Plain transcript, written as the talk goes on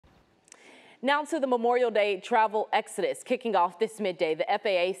Now to the Memorial Day travel exodus kicking off this midday. The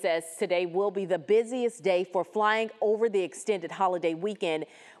FAA says today will be the busiest day for flying over the extended holiday weekend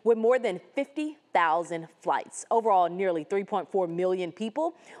with more than 50,000 flights. Overall, nearly 3.4 million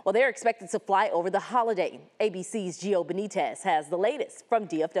people. Well, they're expected to fly over the holiday. ABC's Gio Benitez has the latest from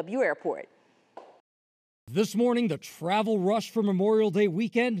DFW Airport. This morning, the travel rush for Memorial Day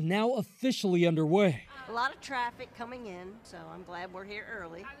weekend now officially underway. A lot of traffic coming in, so I'm glad we're here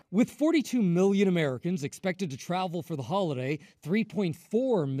early. With 42 million Americans expected to travel for the holiday,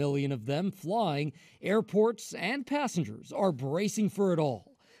 3.4 million of them flying, airports and passengers are bracing for it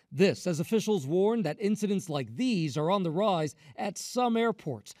all. This as officials warn that incidents like these are on the rise at some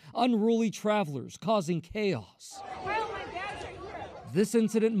airports, unruly travelers causing chaos. This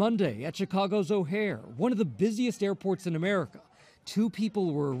incident Monday at Chicago's O'Hare, one of the busiest airports in America. 2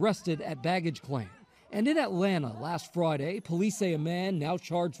 people were arrested at baggage claim. And in Atlanta last Friday, police say a man now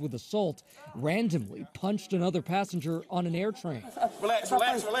charged with assault randomly punched another passenger on an air train. Relax.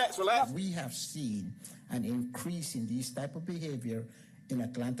 We have seen an increase in this type of behavior in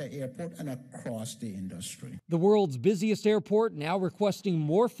Atlanta Airport and across the industry. The world's busiest airport now requesting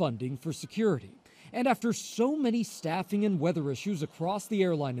more funding for security. And after so many staffing and weather issues across the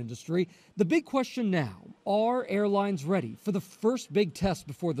airline industry, the big question now, are airlines ready for the first big test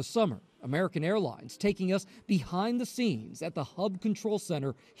before the summer? American Airlines taking us behind the scenes at the Hub Control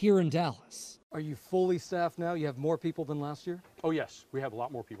Center here in Dallas. Are you fully staffed now? You have more people than last year? Oh, yes. We have a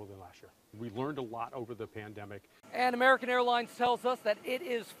lot more people than last year. We learned a lot over the pandemic. And American Airlines tells us that it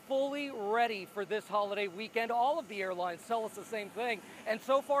is fully ready for this holiday weekend. All of the airlines tell us the same thing. And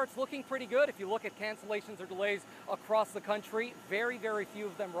so far, it's looking pretty good. If you look at cancellations or delays across the country, very, very few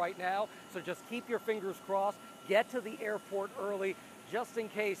of them right now. So just keep your fingers crossed. Get to the airport early, just in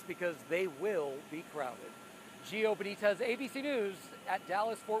case, because they will be crowded. Gio Benitez, ABC News at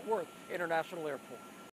Dallas-Fort Worth International Airport.